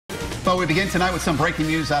Well, we begin tonight with some breaking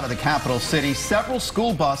news out of the capital city. Several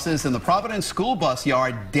school buses in the Providence school bus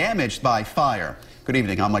yard damaged by fire. Good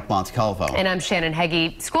evening, I'm Mike Montecalvo. And I'm Shannon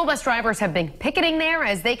Heggie. School bus drivers have been picketing there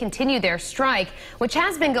as they continue their strike, which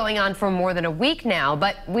has been going on for more than a week now.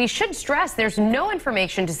 But we should stress there's no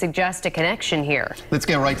information to suggest a connection here. Let's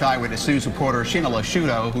get right to Eyewitness News reporter Sheena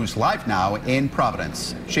Lasciuto, who's live now in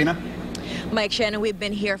Providence. Sheena? Mike, Shannon, we've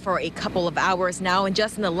been here for a couple of hours now, and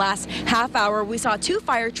just in the last half hour, we saw 2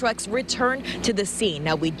 fire trucks return to the scene.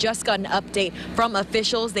 Now, we just got an update from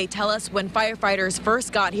officials. They tell us when firefighters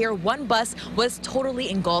first got here, one bus was totally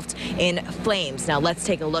engulfed in flames. Now, let's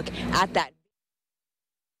take a look at that.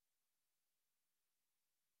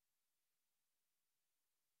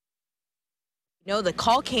 The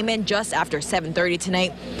call came in just after 7:30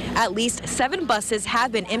 tonight. At least 7 buses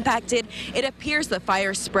have been impacted. It appears the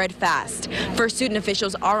fire spread fast. First, student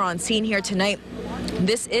officials are on scene here tonight.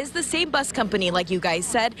 This is the same bus company, like you guys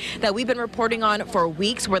said, that we've been reporting on for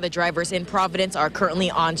weeks, where the drivers in Providence are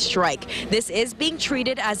currently on strike. This is being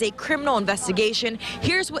treated as a criminal investigation.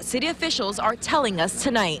 Here's what city officials are telling us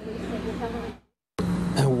tonight.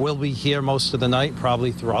 We'll be here most of the night,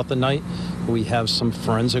 probably throughout the night. We have some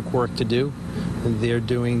forensic work to do. They're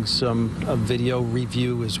doing some video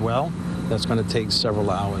review as well. That's going to take several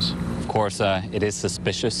hours. Of course, it is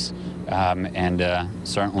suspicious, and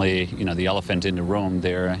certainly, the elephant in the room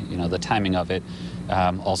there, the timing of it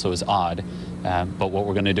also is odd. But what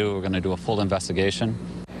we're going to do a full investigation.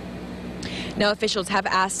 Now, officials have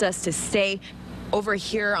asked us to stay over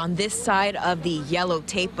here on this side of the yellow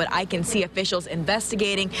tape, but I can see officials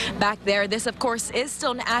investigating back there. This, of course, is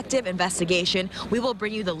still an active investigation. We will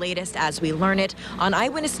bring you the latest as we learn it on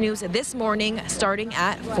Eyewitness News this morning, starting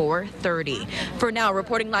at 4:30. For now,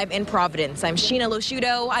 reporting live in Providence, I'm Sheena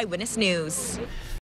Lasciuto, Eyewitness News.